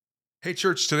Hey,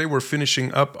 church, today we're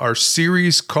finishing up our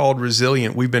series called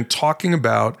Resilient. We've been talking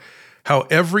about how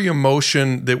every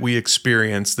emotion that we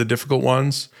experience, the difficult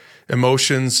ones,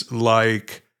 emotions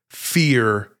like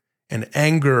fear and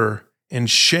anger and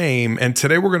shame, and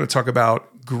today we're going to talk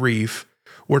about grief.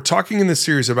 We're talking in this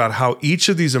series about how each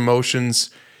of these emotions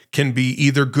can be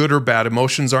either good or bad.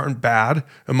 Emotions aren't bad.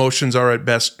 Emotions are at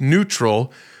best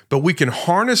neutral, but we can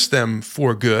harness them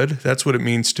for good. That's what it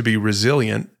means to be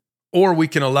resilient. Or we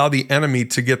can allow the enemy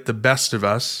to get the best of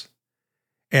us,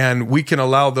 and we can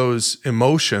allow those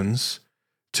emotions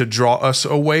to draw us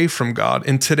away from God.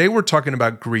 And today we're talking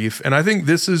about grief, and I think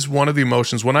this is one of the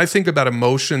emotions. When I think about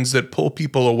emotions that pull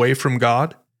people away from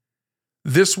God,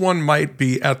 this one might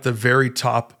be at the very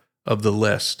top of the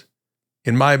list.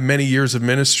 In my many years of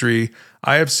ministry,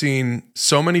 I have seen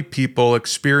so many people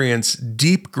experience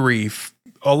deep grief,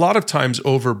 a lot of times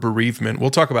over bereavement. We'll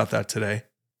talk about that today.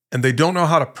 And they don't know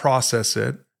how to process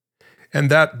it. And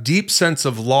that deep sense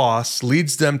of loss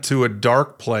leads them to a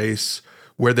dark place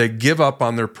where they give up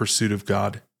on their pursuit of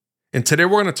God. And today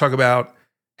we're going to talk about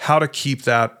how to keep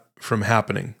that from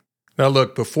happening. Now,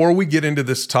 look, before we get into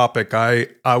this topic, I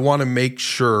want to make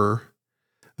sure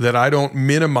that I don't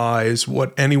minimize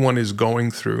what anyone is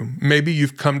going through. Maybe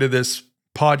you've come to this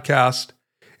podcast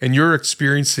and you're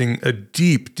experiencing a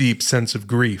deep, deep sense of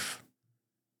grief.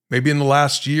 Maybe in the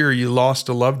last year, you lost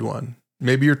a loved one.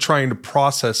 Maybe you're trying to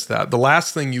process that. The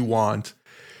last thing you want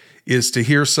is to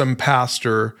hear some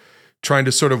pastor trying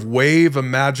to sort of wave a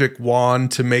magic wand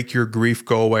to make your grief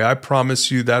go away. I promise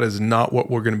you that is not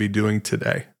what we're going to be doing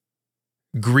today.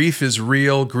 Grief is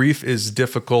real. Grief is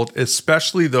difficult,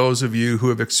 especially those of you who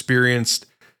have experienced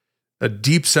a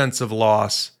deep sense of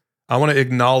loss. I want to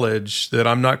acknowledge that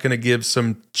I'm not going to give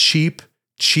some cheap,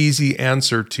 cheesy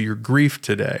answer to your grief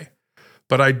today.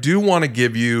 But I do want to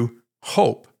give you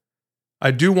hope.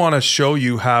 I do want to show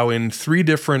you how in three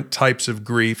different types of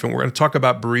grief, and we're going to talk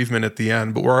about bereavement at the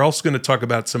end, but we're also going to talk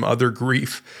about some other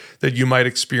grief that you might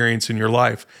experience in your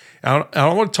life. And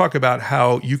I want to talk about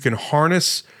how you can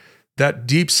harness that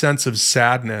deep sense of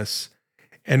sadness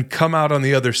and come out on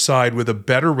the other side with a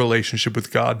better relationship with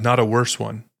God, not a worse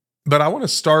one. But I want to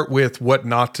start with what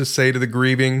not to say to the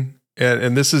grieving.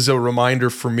 And this is a reminder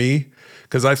for me,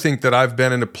 because I think that I've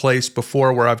been in a place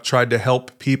before where I've tried to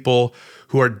help people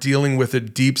who are dealing with a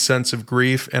deep sense of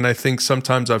grief. And I think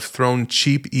sometimes I've thrown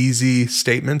cheap, easy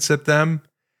statements at them.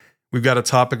 We've got a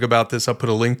topic about this. I'll put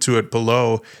a link to it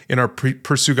below in our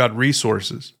Pursue God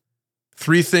resources.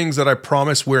 3 things that I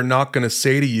promise we're not going to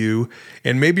say to you.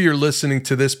 And maybe you're listening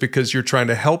to this because you're trying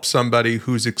to help somebody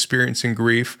who's experiencing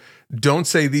grief. Don't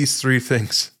say these 3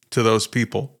 things to those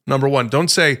people. Number 1, don't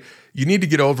say, you need to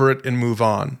get over it and move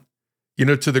on. You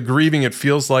know, to the grieving, it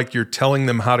feels like you're telling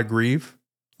them how to grieve.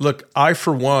 Look, I,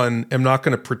 for one, am not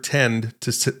going to pretend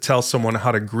to tell someone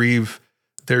how to grieve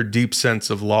their deep sense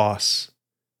of loss.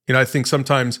 You know, I think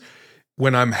sometimes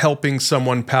when I'm helping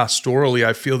someone pastorally,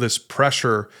 I feel this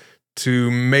pressure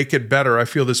to make it better. I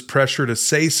feel this pressure to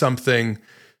say something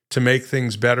to make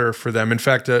things better for them. In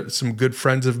fact, some good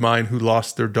friends of mine who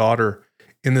lost their daughter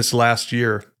in this last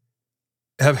year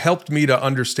have helped me to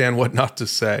understand what not to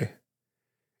say.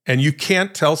 And you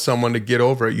can't tell someone to get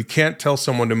over it. You can't tell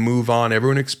someone to move on.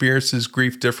 Everyone experiences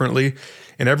grief differently,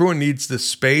 and everyone needs the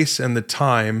space and the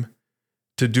time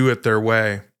to do it their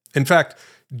way. In fact,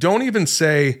 don't even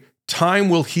say, time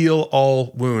will heal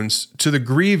all wounds. To the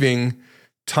grieving,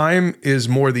 time is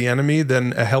more the enemy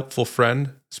than a helpful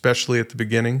friend, especially at the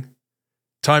beginning.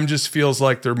 Time just feels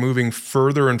like they're moving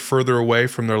further and further away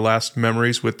from their last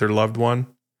memories with their loved one.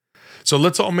 So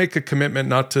let's all make a commitment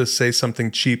not to say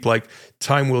something cheap like,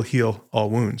 time will heal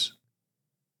all wounds.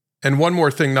 And one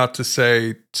more thing not to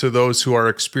say to those who are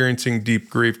experiencing deep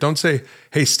grief. Don't say,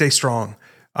 hey, stay strong.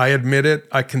 I admit it.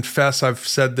 I confess I've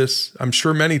said this, I'm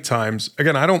sure many times.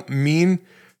 Again, I don't mean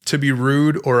to be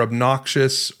rude or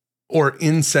obnoxious or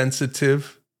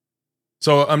insensitive.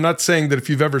 So I'm not saying that if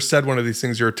you've ever said one of these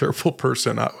things, you're a terrible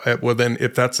person. Well, then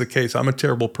if that's the case, I'm a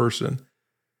terrible person.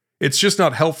 It's just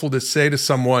not helpful to say to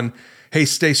someone, hey,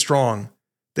 stay strong.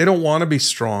 They don't want to be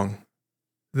strong.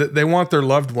 They want their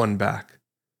loved one back.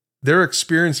 They're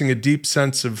experiencing a deep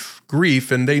sense of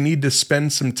grief, and they need to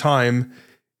spend some time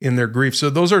in their grief.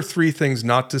 So those are 3 things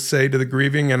not to say to the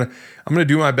grieving, and I'm going to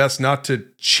do my best not to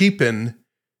cheapen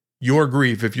your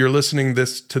grief. If you're listening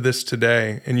to this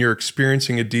today and you're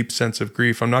experiencing a deep sense of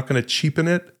grief, I'm not going to cheapen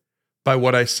it by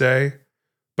what I say.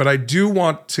 But I do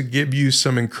want to give you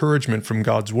some encouragement from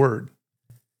God's word.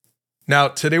 Now,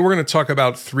 today we're going to talk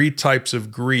about 3 types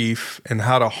of grief and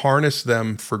how to harness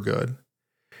them for good.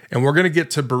 And we're going to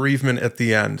get to bereavement at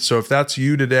the end. So if that's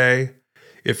you today,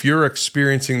 if you're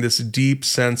experiencing this deep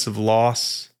sense of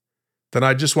loss, then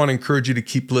I just want to encourage you to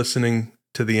keep listening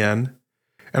to the end.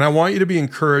 And I want you to be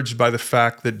encouraged by the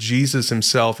fact that Jesus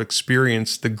himself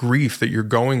experienced the grief that you're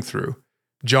going through.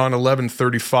 John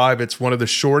 11:35, it's one of the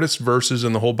shortest verses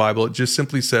in the whole Bible. It just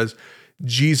simply says,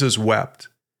 Jesus wept.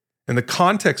 And the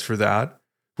context for that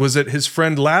was that his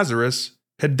friend Lazarus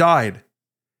had died.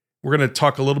 We're going to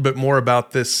talk a little bit more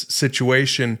about this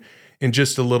situation in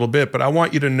just a little bit, but I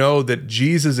want you to know that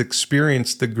Jesus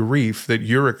experienced the grief that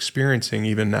you're experiencing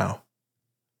even now.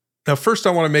 Now, first,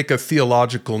 I want to make a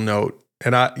theological note.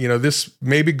 And this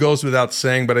maybe goes without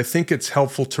saying, but I think it's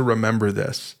helpful to remember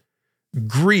this.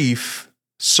 Grief,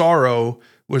 sorrow,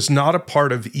 was not a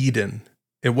part of Eden.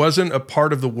 It wasn't a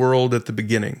part of the world at the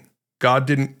beginning. God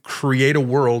didn't create a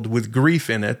world with grief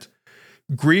in it.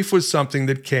 Grief was something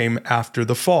that came after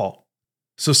the fall.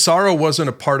 So sorrow wasn't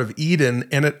a part of Eden,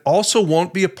 and it also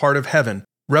won't be a part of heaven.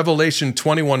 Revelation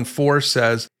 21:4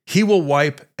 says, He will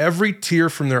wipe every tear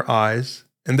from their eyes,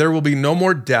 and there will be no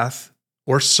more death,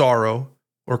 or sorrow,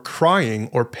 or crying,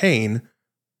 or pain.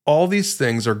 All these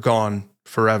things are gone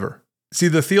forever. See,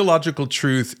 the theological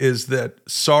truth is that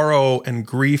sorrow and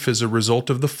grief is a result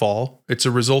of the fall. It's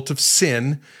a result of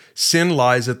sin. Sin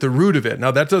lies at the root of it. Now,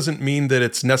 that doesn't mean that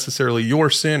it's necessarily your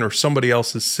sin or somebody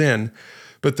else's sin,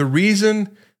 but the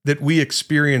reason that we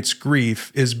experience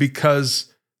grief is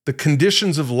because the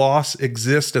conditions of loss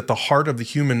exist at the heart of the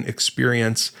human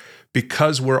experience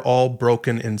because we're all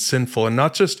broken and sinful. And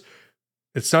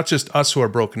it's not just us who are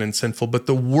broken and sinful, but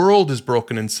the world is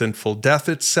broken and sinful. Death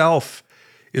itself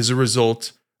is a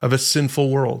result of a sinful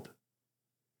world.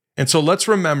 And so let's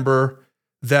remember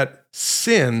that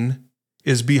sin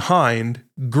is behind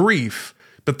grief,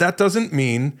 but that doesn't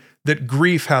mean that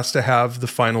grief has to have the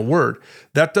final word.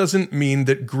 That doesn't mean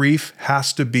that grief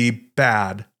has to be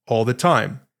bad all the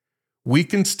time. We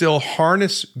can still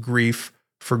harness grief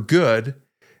for good,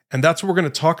 and that's what we're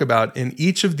going to talk about in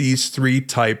each of these three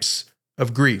types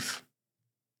of grief.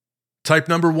 Type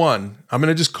number one, I'm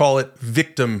going to just call it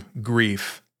victim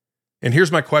grief. And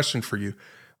here's my question for you.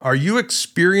 Are you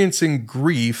experiencing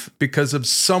grief because of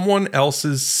someone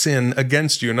else's sin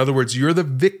against you? In other words, you're the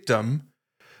victim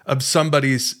of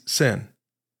somebody's sin.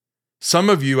 Some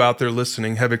of you out there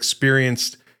listening have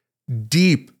experienced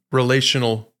deep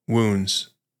relational wounds.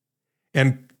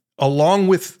 And along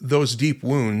with those deep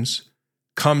wounds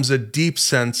comes a deep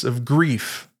sense of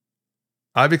grief.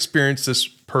 I've experienced this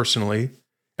personally,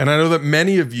 and I know that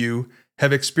many of you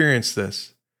have experienced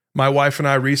this. My wife and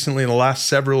I recently, in the last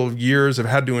several years, have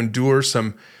had to endure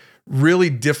some really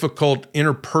difficult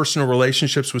interpersonal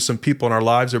relationships with some people in our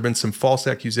lives. There have been some false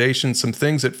accusations, some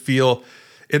things that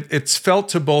it's felt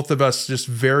to both of us just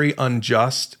very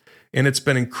unjust, and it's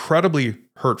been incredibly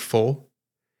hurtful.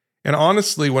 And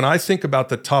honestly, when I think about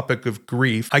the topic of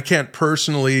grief, I can't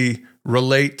personally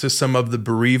relate to some of the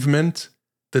bereavement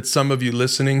that some of you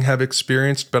listening have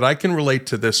experienced, but I can relate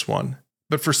to this one.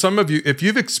 But for some of you, if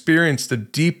you've experienced a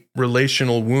deep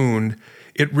relational wound,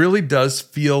 it really does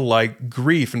feel like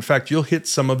grief. In fact, you'll hit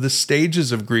some of the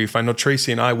stages of grief. I know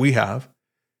Tracy and I, we have.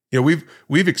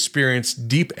 We've experienced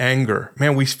deep anger.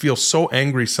 Man, we feel so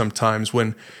angry sometimes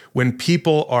when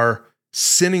people are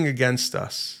sinning against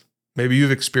us. Maybe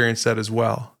you've experienced that as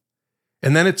well.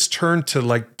 And then it's turned to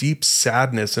like deep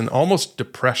sadness and almost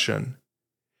depression.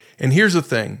 And here's the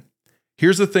thing.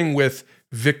 Here's the thing with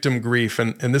victim grief,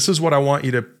 and this is what I want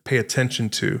you to pay attention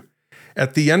to.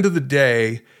 At the end of the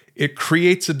day, it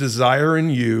creates a desire in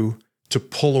you to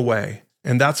pull away.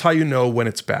 And that's how you know when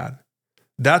it's bad.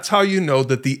 That's how you know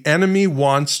that the enemy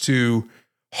wants to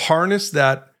harness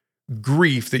that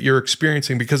grief that you're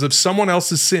experiencing because of someone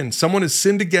else's sin. Someone has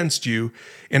sinned against you,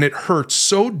 and it hurts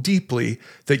so deeply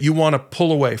that you want to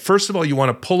pull away. First of all, you want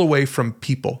to pull away from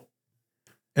people.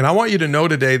 And I want you to know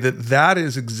today that that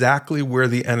is exactly where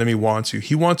the enemy wants you.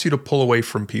 He wants you to pull away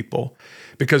from people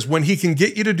because when he can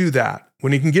get you to do that,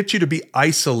 when he can get you to be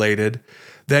isolated,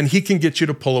 then he can get you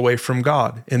to pull away from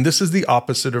God. And this is the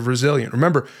opposite of resilient.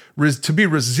 Remember, to be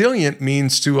resilient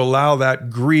means to allow that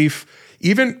grief,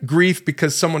 even grief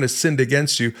because someone has sinned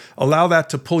against you, allow that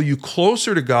to pull you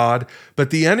closer to God. But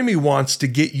the enemy wants to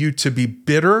get you to be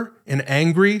bitter and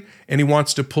angry, and he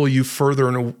wants to pull you further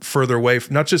and further away,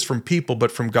 not just from people,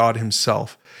 but from God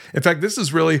himself. In fact, this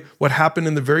is really what happened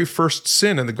in the very first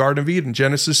sin in the Garden of Eden.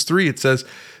 Genesis 3, it says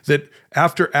that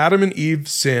after Adam and Eve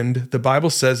sinned, the Bible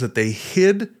says that they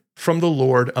hid from the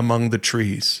Lord among the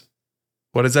trees.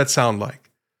 What does that sound like?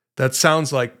 That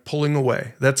sounds like pulling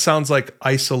away. That sounds like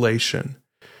isolation.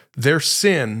 Their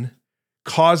sin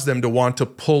caused them to want to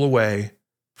pull away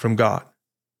from God.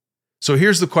 So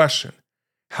here's the question.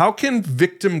 How can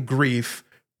victim grief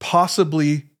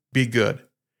possibly be good?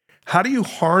 How do you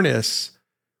harness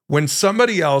when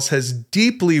somebody else has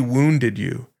deeply wounded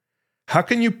you? How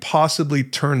can you possibly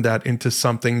turn that into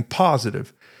something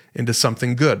positive, into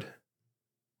something good?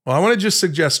 Well, I want to just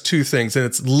suggest two things, and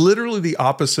it's literally the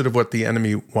opposite of what the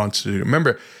enemy wants to do.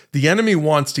 Remember, the enemy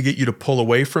wants to get you to pull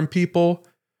away from people,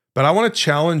 but I want to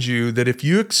challenge you that if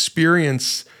you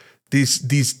experience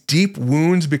these deep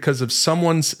wounds because of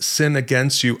someone's sin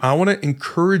against you, I want to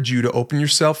encourage you to open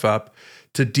yourself up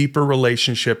to deeper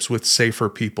relationships with safer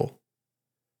people.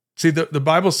 See, the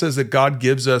Bible says that God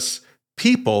gives us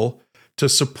people to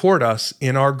support us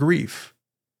in our grief.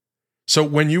 So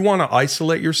when you want to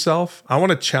isolate yourself, I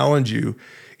want to challenge you,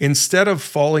 instead of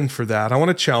falling for that, I want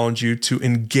to challenge you to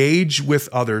engage with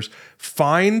others.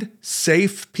 Find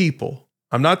safe people.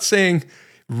 I'm not saying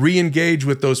re-engage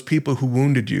with those people who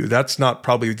wounded you. That's not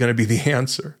probably going to be the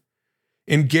answer.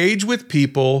 Engage with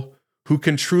people who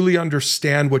can truly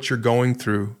understand what you're going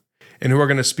through and who are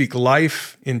going to speak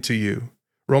life into you.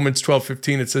 Romans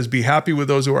 12:15, it says, be happy with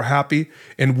those who are happy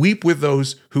and weep with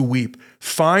those who weep.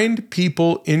 Find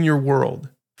people in your world,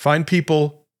 find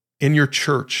people in your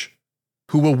church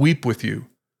who will weep with you,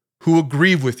 who will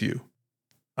grieve with you.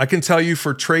 I can tell you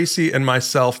for Tracy and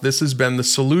myself, this has been the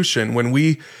solution when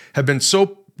we have been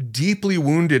so deeply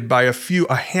wounded by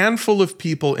a handful of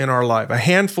people in our life, a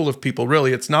handful of people,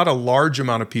 really, it's not a large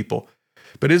amount of people.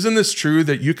 But isn't this true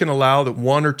that you can allow that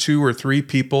one or two or three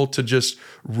people to just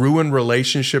ruin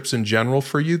relationships in general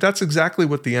for you? That's exactly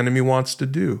what the enemy wants to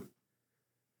do.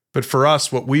 But for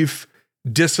us, what we've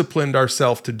disciplined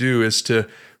ourselves to do is to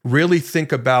really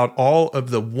think about all of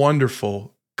the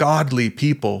wonderful, godly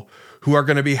people who are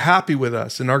going to be happy with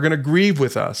us and are going to grieve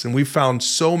with us. And we've found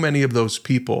so many of those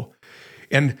people.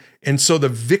 And so the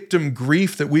victim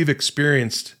grief that we've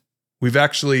experienced, we've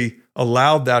actually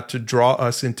allowed that to draw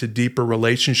us into deeper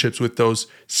relationships with those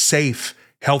safe,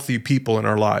 healthy people in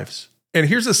our lives. And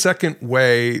here's a second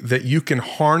way that you can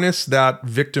harness that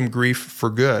victim grief for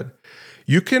good.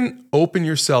 You can open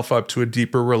yourself up to a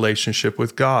deeper relationship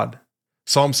with God.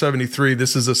 Psalm 73,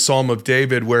 this is a Psalm of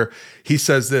David where he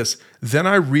says this, then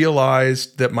I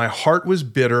realized that my heart was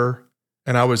bitter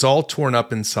and I was all torn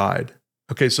up inside.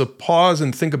 Okay, so pause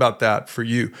and think about that for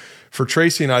you. For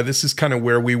Tracy and I, this is kind of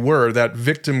where we were. That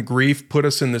victim grief put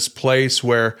us in this place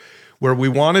where we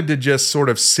wanted to just sort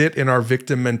of sit in our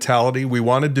victim mentality. We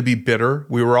wanted to be bitter.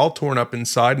 We were all torn up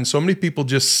inside, and so many people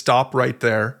just stop right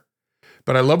there.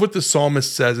 But I love what the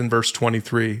psalmist says in verse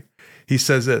 23. He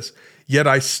says this, yet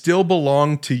I still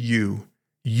belong to you.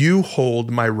 You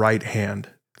hold my right hand.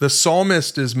 The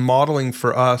psalmist is modeling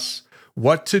for us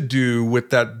what to do with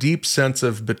that deep sense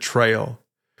of betrayal.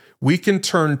 We can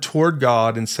turn toward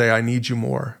God and say, I need you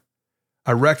more.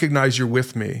 I recognize you're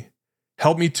with me.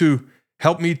 Help me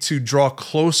to draw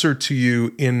closer to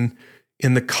you in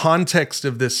the context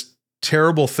of this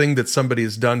terrible thing that somebody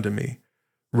has done to me,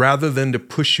 rather than to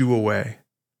push you away.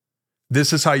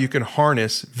 This is how you can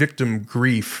harness victim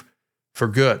grief for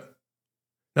good.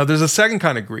 Now, there's a second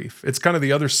kind of grief. It's kind of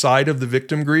the other side of the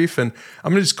victim grief, and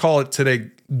I'm going to just call it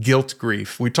today guilt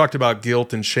grief. We talked about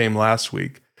guilt and shame last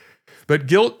week. But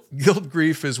guilt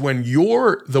grief is when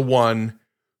you're the one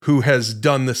who has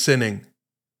done the sinning.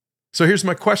 So here's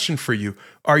my question for you.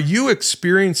 Are you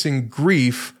experiencing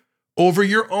grief over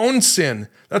your own sin?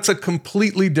 That's a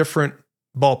completely different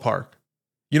ballpark.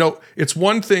 You know, it's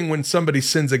one thing when somebody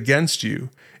sins against you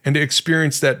and to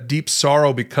experience that deep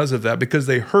sorrow because of that, because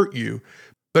they hurt you.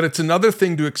 But it's another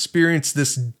thing to experience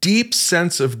this deep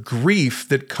sense of grief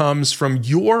that comes from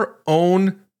your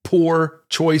own poor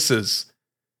choices.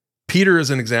 Peter is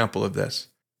an example of this.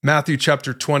 Matthew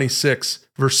chapter 26,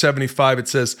 verse 75, it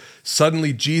says,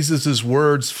 suddenly Jesus'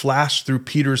 words flashed through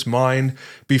Peter's mind.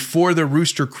 Before the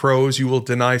rooster crows, you will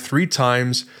deny 3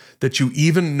 times that you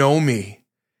even know me.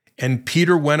 And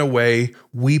Peter went away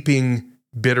weeping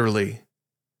bitterly.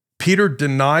 Peter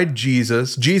denied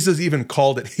Jesus. Jesus even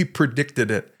called it. He predicted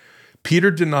it.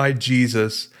 Peter denied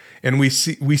Jesus. And we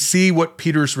see what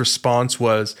Peter's response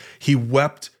was. He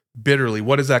wept bitterly.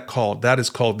 What is that called? That is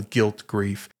called guilt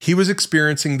grief. He was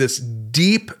experiencing this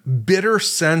deep, bitter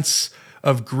sense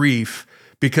of grief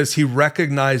because he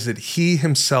recognized that he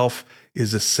himself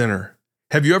is a sinner.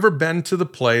 Have you ever been to the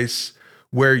place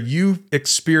where you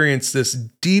experience this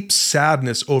deep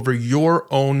sadness over your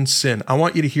own sin? I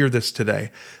want you to hear this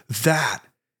today. That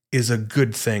is a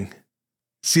good thing.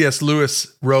 C.S.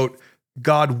 Lewis wrote,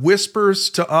 God whispers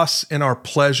to us in our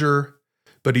pleasure,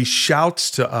 but he shouts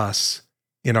to us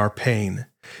in our pain.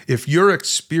 If you're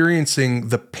experiencing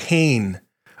the pain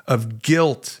of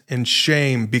guilt and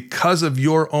shame because of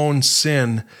your own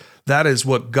sin, That is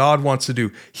what God wants to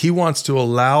do. He wants to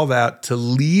allow that to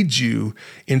lead you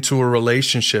into a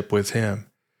relationship with him,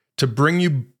 to bring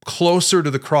you closer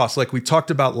to the cross, like we talked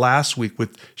about last week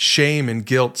with shame and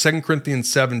guilt. 2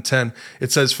 Corinthians 7:10,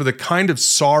 it says, "For the kind of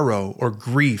sorrow or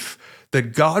grief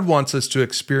that God wants us to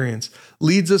experience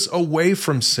leads us away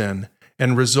from sin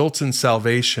and results in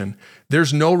salvation.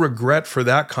 There's no regret for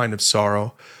that kind of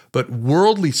sorrow, but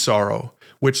worldly sorrow,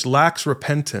 which lacks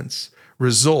repentance,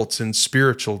 results in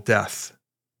spiritual death."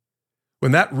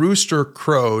 When that rooster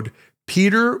crowed,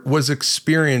 Peter was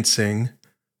experiencing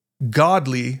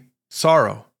godly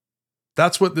sorrow.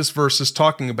 That's what this verse is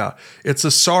talking about. It's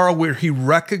a sorrow where he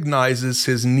recognizes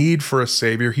his need for a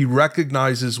savior. He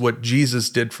recognizes what Jesus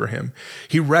did for him.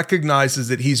 He recognizes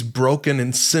that he's broken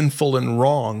and sinful and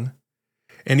wrong,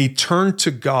 and he turned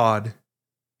to God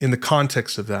in the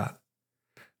context of that.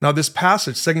 Now, this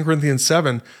passage, 2 Corinthians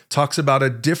 7, talks about a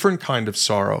different kind of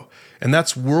sorrow, and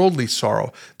that's worldly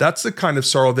sorrow. That's the kind of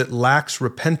sorrow that lacks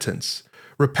repentance.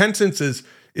 Repentance is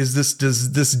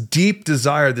this deep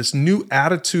desire, this new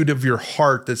attitude of your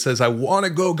heart that says, I want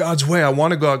to go God's way. I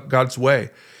want to go God's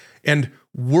way. And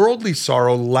worldly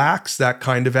sorrow lacks that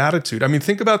kind of attitude. I mean,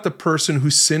 think about the person who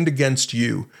sinned against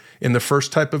you in the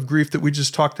first type of grief that we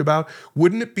just talked about.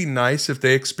 Wouldn't it be nice if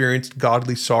they experienced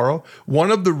godly sorrow?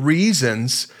 One of the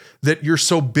reasons that you're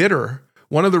so bitter,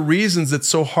 one of the reasons it's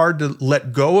so hard to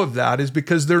let go of that is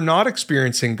because they're not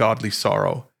experiencing godly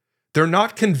sorrow. They're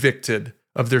not convicted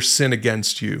of their sin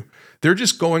against you. They're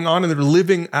just going on and they're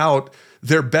living out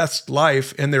their best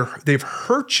life, and they've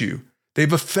hurt you.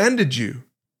 They've offended you.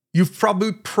 You've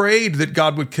probably prayed that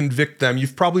God would convict them.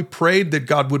 You've probably prayed that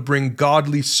God would bring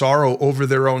godly sorrow over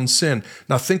their own sin.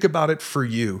 Now think about it for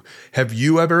you. Have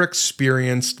you ever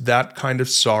experienced that kind of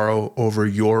sorrow over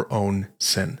your own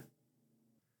sin?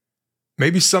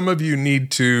 Maybe some of you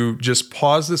need to just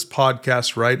pause this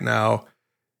podcast right now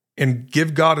and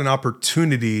give God an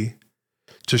opportunity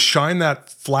to shine that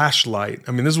flashlight.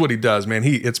 I mean, this is what he does, man.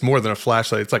 It's more than a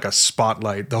flashlight. It's like a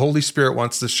spotlight. The Holy Spirit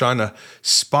wants to shine a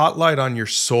spotlight on your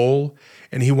soul,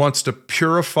 and he wants to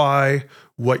purify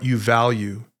what you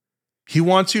value. He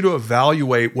wants you to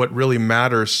evaluate what really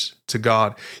matters to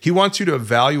God. He wants you to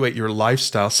evaluate your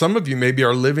lifestyle. Some of you maybe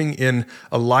are living in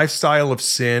a lifestyle of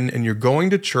sin, and you're going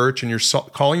to church and you're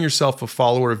calling yourself a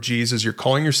follower of Jesus. You're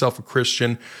calling yourself a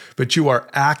Christian, but you are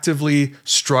actively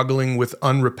struggling with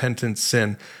unrepentant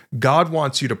sin. God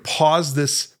wants you to pause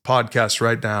this podcast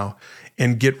right now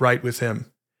and get right with him.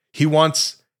 He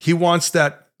wants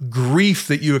that grief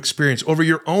that you experience over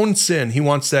your own sin. He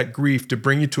wants that grief to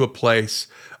bring you to a place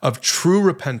of true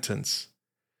repentance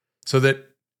so that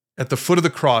at the foot of the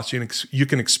cross, you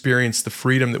can experience the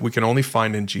freedom that we can only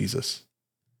find in Jesus.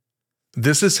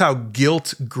 This is how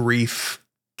guilt grief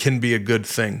can be a good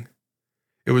thing.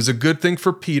 It was a good thing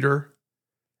for Peter,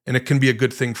 and it can be a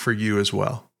good thing for you as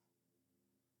well.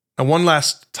 Now, one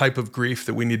last type of grief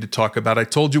that we need to talk about. I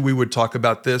told you we would talk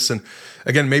about this, and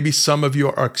again, maybe some of you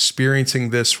are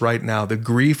experiencing this right now, the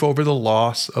grief over the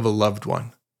loss of a loved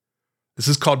one. This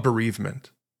is called bereavement.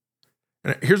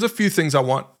 And here's a few things I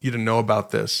want you to know about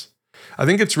this. I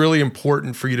think it's really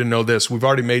important for you to know this. We've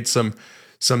already made some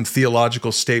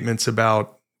theological statements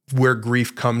about where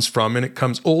grief comes from, and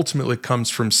it ultimately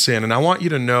comes from sin. And I want you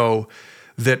to know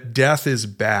that death is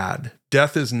bad.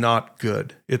 Death is not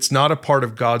good. It's not a part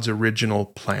of God's original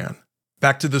plan.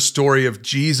 Back to the story of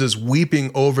Jesus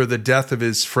weeping over the death of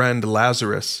his friend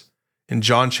Lazarus in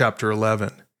John chapter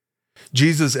 11.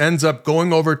 Jesus ends up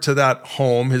going over to that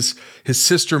home. His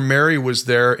sister Mary was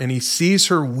there, and he sees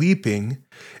her weeping,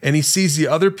 and he sees the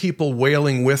other people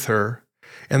wailing with her.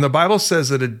 And the Bible says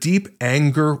that a deep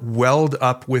anger welled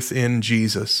up within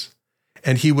Jesus,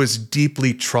 and he was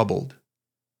deeply troubled.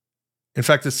 In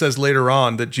fact, it says later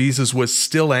on that Jesus was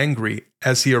still angry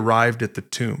as he arrived at the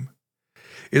tomb.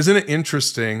 Isn't it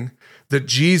interesting that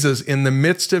Jesus, in the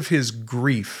midst of his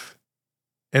grief,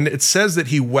 and it says that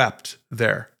he wept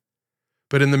there,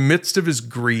 but in the midst of his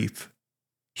grief,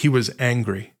 he was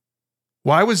angry.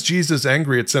 Why was Jesus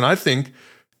angry at sin? I think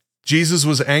Jesus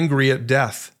was angry at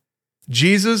death.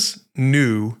 Jesus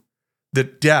knew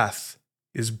that death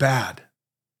is bad.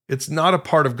 It's not a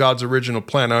part of God's original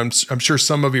plan. I'm sure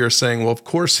some of you are saying, well, of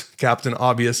course, Captain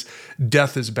Obvious,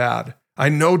 death is bad. I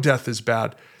know death is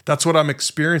bad. That's what I'm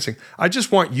experiencing. I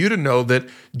just want you to know that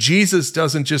Jesus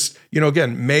doesn't just,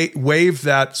 wave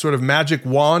that sort of magic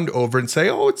wand over and say,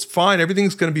 oh, it's fine.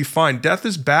 Everything's going to be fine. Death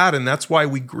is bad, and that's why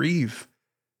we grieve.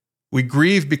 We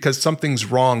grieve because something's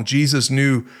wrong. Jesus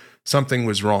knew something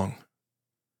was wrong.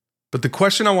 But the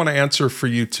question I want to answer for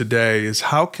you today is,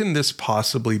 how can this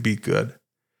possibly be good?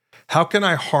 How can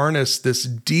I harness this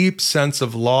deep sense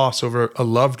of loss over a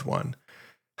loved one?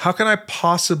 How can I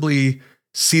possibly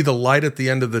see the light at the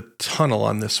end of the tunnel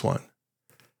on this one?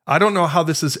 I don't know how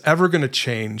this is ever going to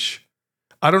change.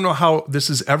 I don't know how this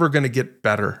is ever going to get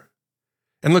better.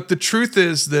 And look, the truth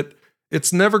is that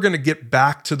it's never going to get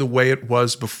back to the way it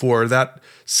was before. That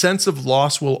sense of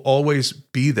loss will always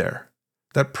be there.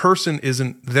 That person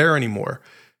isn't there anymore.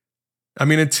 I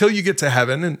mean, until you get to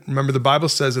heaven, and remember the Bible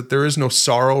says that there is no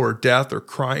sorrow or death or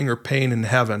crying or pain in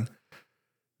heaven.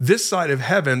 This side of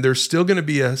heaven, there's still going to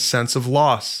be a sense of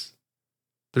loss.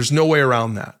 There's no way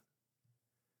around that.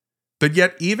 But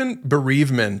yet even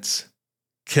bereavement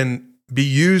can be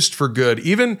used for good.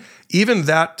 Even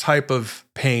that type of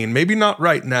pain, maybe not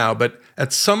right now, but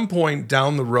at some point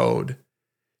down the road,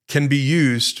 can be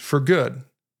used for good.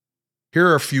 Here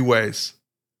are a few ways.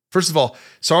 First of all,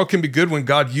 sorrow can be good when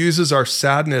God uses our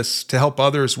sadness to help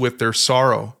others with their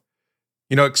sorrow.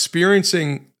 You know,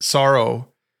 experiencing sorrow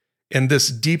and this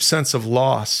deep sense of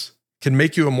loss can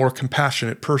make you a more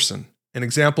compassionate person. An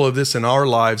example of this in our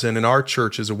lives and in our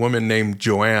church is a woman named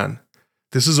Joanne.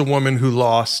 This is a woman who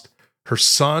lost her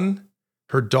son,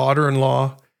 her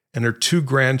daughter-in-law, and her 2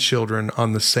 grandchildren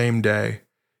on the same day.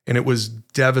 And it was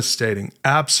devastating,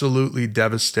 absolutely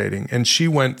devastating. And she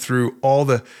went through all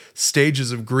the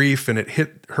stages of grief, and it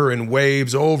hit her in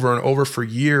waves over and over for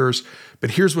years.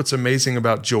 But here's what's amazing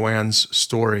about Joanne's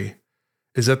story,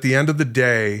 is at the end of the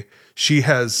day, she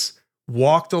has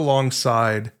walked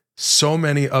alongside so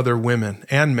many other women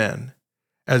and men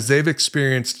as they've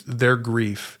experienced their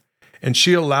grief. And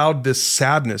she allowed this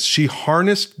sadness, she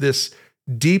harnessed this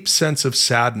deep sense of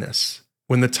sadness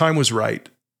when the time was right.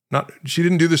 She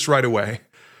didn't do this right away,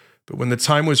 but when the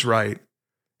time was right,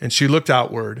 and she looked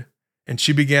outward, and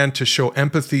she began to show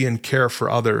empathy and care for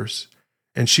others,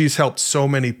 and she's helped so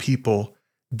many people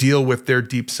deal with their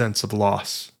deep sense of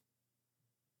loss.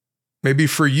 Maybe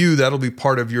for you, that'll be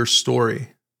part of your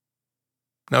story.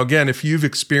 Now, again, if you've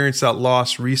experienced that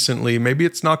loss recently, maybe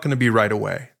it's not going to be right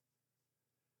away.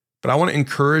 But I want to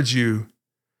encourage you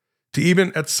to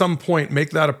even at some point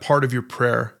make that a part of your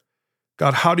prayer.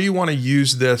 God, how do you want to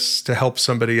use this to help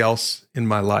somebody else in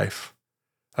my life?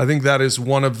 I think that is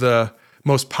one of the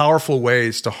most powerful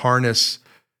ways to harness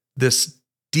this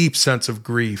deep sense of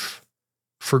grief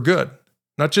for good.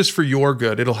 Not just for your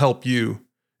good, it'll help you,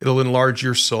 it'll enlarge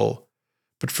your soul,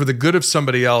 but for the good of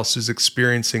somebody else who's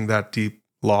experiencing that deep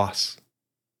loss.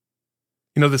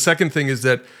 You know, the second thing is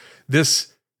that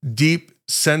this deep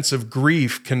sense of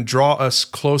grief can draw us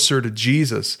closer to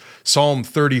Jesus. Psalm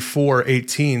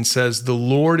 34:18 says, "The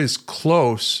Lord is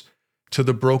close to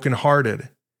the brokenhearted.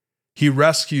 He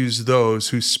rescues those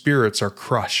whose spirits are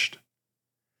crushed."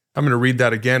 I'm going to read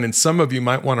that again, and some of you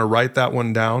might want to write that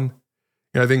one down.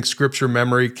 I think scripture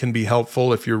memory can be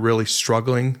helpful if you're really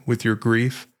struggling with your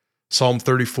grief. Psalm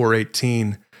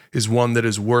 34:18 is one that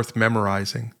is worth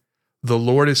memorizing. The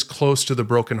Lord is close to the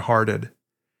brokenhearted.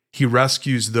 He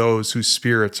rescues those whose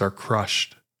spirits are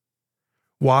crushed.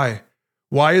 Why?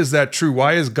 Why is that true?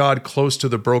 Why is God close to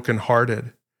the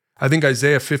brokenhearted? I think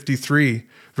Isaiah 53,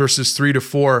 verses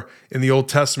 3-4 in the Old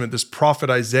Testament, this prophet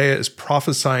Isaiah is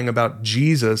prophesying about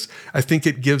Jesus. I think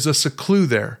it gives us a clue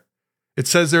there. It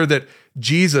says there that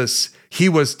Jesus, he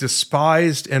was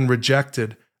despised and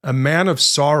rejected, a man of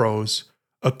sorrows,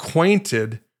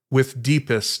 acquainted with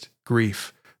deepest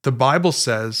grief. The Bible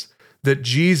says that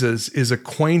Jesus is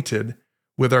acquainted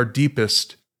with our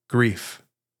deepest grief.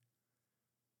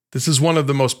 This is one of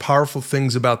the most powerful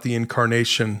things about the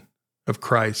incarnation of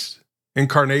Christ.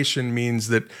 Incarnation means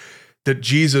that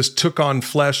Jesus took on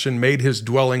flesh and made his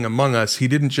dwelling among us. He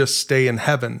didn't just stay in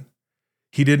heaven.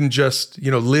 He didn't just,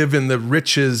 live in the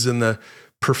riches and the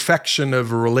perfection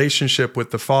of a relationship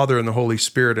with the Father and the Holy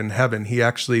Spirit in heaven. He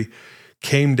actually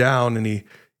came down and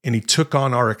he took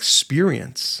on our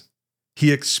experience.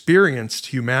 He experienced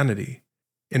humanity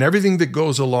and everything that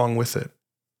goes along with it,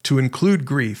 to include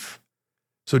grief.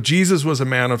 So Jesus was a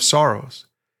man of sorrows.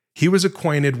 He was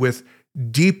acquainted with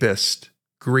deepest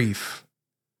grief.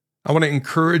 I want to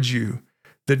encourage you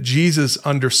that Jesus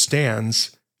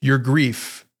understands your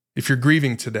grief if you're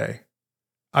grieving today.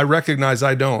 I recognize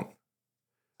I don't.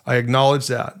 I acknowledge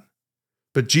that.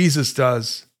 But Jesus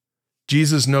does.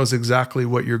 Jesus knows exactly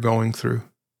what you're going through.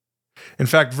 In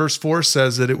fact, verse 4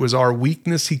 says that it was our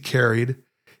weakness he carried.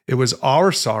 It was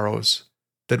our sorrows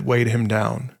that weighed him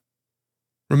down.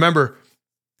 Remember,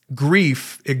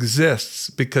 grief exists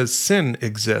because sin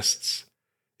exists.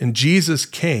 And Jesus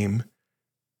came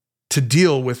to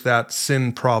deal with that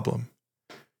sin problem.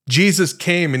 Jesus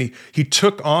came and he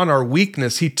took on our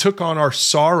weakness. He took on our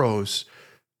sorrows.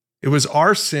 It was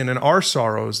our sin and our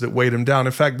sorrows that weighed him down.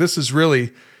 In fact, this is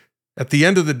really At the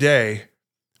end of the day,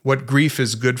 what grief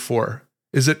is good for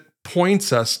is it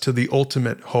points us to the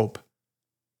ultimate hope.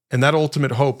 And that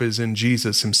ultimate hope is in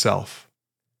Jesus himself.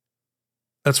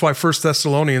 That's why 1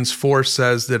 Thessalonians 4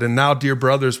 says that, and now, dear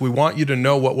brothers, we want you to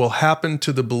know what will happen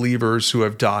to the believers who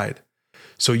have died,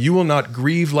 so you will not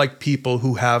grieve like people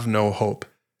who have no hope.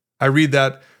 I read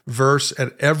that verse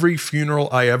at every funeral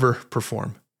I ever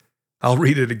perform. I'll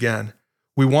read it again.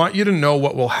 We want you to know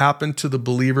what will happen to the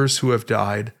believers who have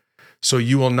died, so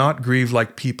you will not grieve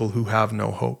like people who have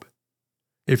no hope.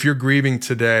 If you're grieving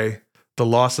today the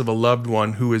loss of a loved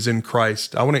one who is in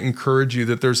Christ, I want to encourage you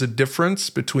that there's a difference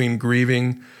between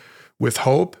grieving with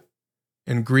hope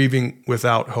and grieving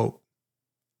without hope.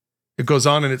 It goes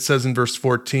on and it says in verse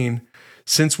 14,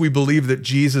 since we believe that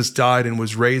Jesus died and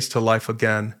was raised to life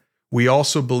again, we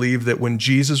also believe that when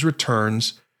Jesus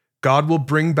returns, God will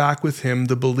bring back with him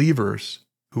the believers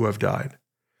who have died.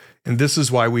 And this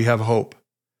is why we have hope.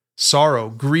 Sorrow,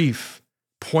 grief,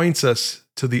 points us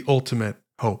to the ultimate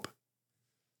hope.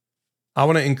 I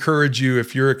want to encourage you,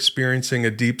 if you're experiencing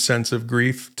a deep sense of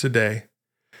grief today,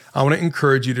 I want to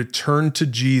encourage you to turn to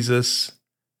Jesus,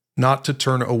 not to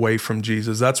turn away from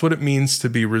Jesus. That's what it means to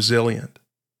be resilient.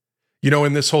 You know,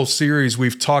 in this whole series,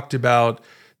 we've talked about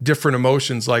different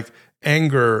emotions like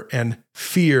anger and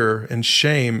fear and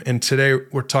shame, and today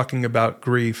we're talking about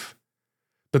grief.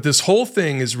 But this whole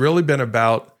thing has really been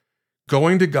about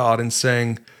going to God and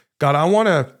saying, God, I want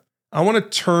to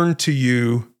turn to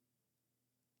you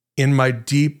in my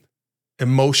deep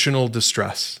emotional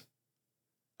distress.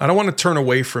 I don't want to turn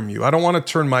away from you. I don't want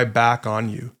to turn my back on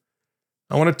you.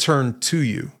 I want to turn to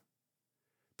you.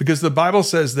 Because the Bible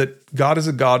says that God is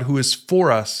a God who is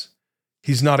for us.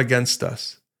 He's not against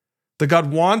us. That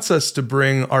God wants us to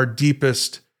bring our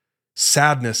deepest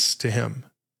sadness to him.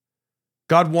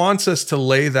 God wants us to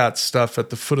lay that stuff at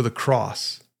the foot of the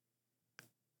cross.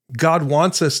 God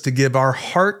wants us to give our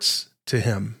hearts to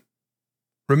him.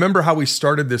 Remember how we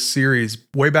started this series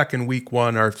way back in week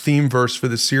 1. Our theme verse for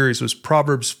the series was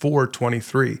Proverbs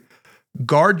 4:23.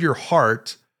 Guard your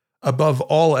heart above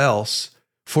all else,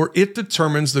 for it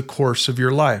determines the course of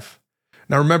your life.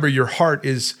 Now remember, your heart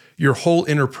is your whole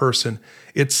inner person.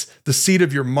 It's the seat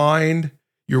of your mind,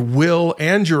 your will,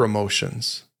 and your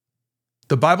emotions.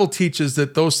 The Bible teaches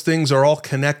that those things are all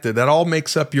connected. That all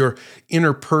makes up your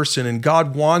inner person, and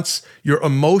God wants your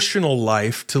emotional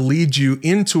life to lead you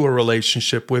into a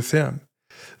relationship with him.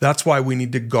 That's why we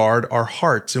need to guard our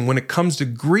hearts. And when it comes to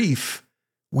grief,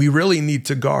 we really need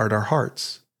to guard our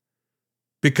hearts.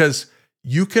 Because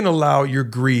you can allow your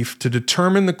grief to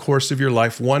determine the course of your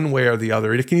life one way or the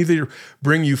other. It can either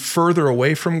bring you further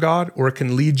away from God, or it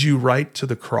can lead you right to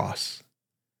the cross.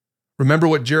 Remember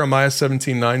what Jeremiah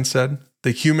 17:9 said? The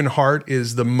human heart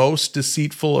is the most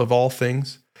deceitful of all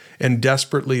things and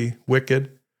desperately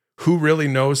wicked. Who really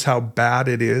knows how bad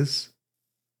it is?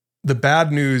 The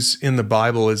bad news in the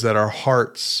Bible is that our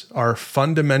hearts are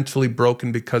fundamentally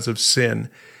broken because of sin.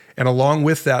 And along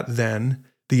with that, then,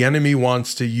 the enemy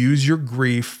wants to use your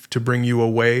grief to bring you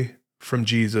away from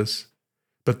Jesus.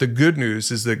 But the good news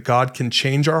is that God can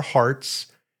change our hearts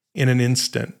in an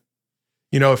instant.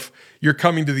 You know, if you're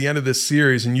coming to the end of this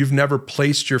series and you've never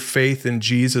placed your faith in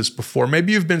Jesus before,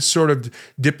 maybe you've been sort of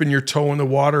dipping your toe in the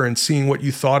water and seeing what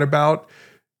you thought about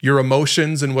your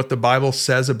emotions and what the Bible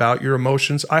says about your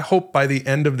emotions. I hope by the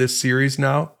end of this series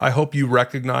now, I hope you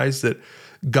recognize that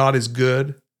God is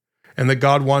good and that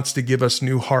God wants to give us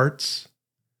new hearts.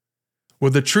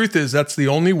 Well, the truth is that's the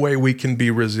only way we can be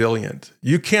resilient.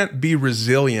 You can't be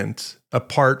resilient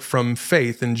apart from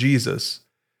faith in Jesus.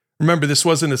 Remember, this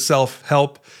wasn't a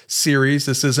self-help series.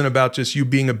 This isn't about just you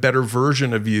being a better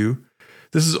version of you.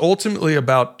 This is ultimately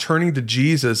about turning to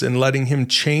Jesus and letting him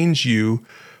change you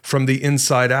from the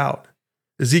inside out.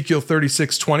 Ezekiel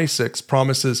 36:26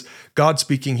 promises, God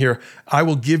speaking here, I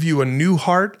will give you a new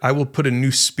heart. I will put a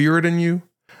new spirit in you.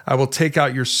 I will take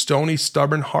out your stony,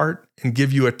 stubborn heart and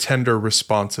give you a tender,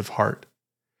 responsive heart.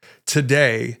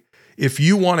 Today, if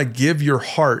you want to give your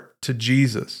heart to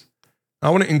Jesus, I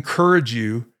want to encourage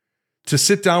you to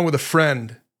sit down with a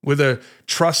friend, with a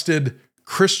trusted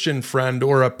Christian friend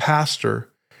or a pastor,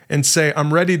 and say,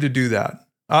 I'm ready to do that.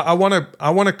 I want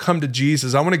to come to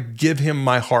Jesus. I want to give him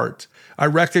my heart. I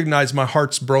recognize my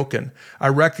heart's broken. I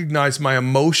recognize my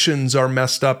emotions are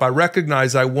messed up. I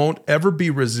recognize I won't ever be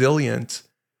resilient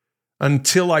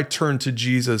until I turn to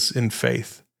Jesus in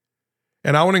faith.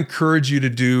 And I want to encourage you to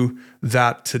do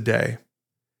that today.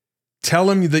 Tell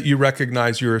him that you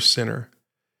recognize you're a sinner.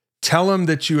 Tell him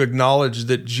that you acknowledge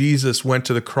that Jesus went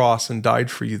to the cross and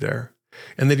died for you there,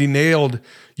 and that he nailed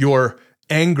your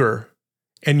anger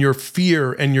and your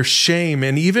fear and your shame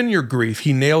and even your grief.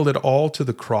 He nailed it all to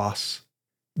the cross.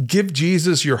 Give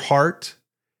Jesus your heart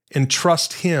and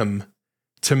trust Him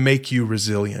to make you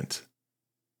resilient.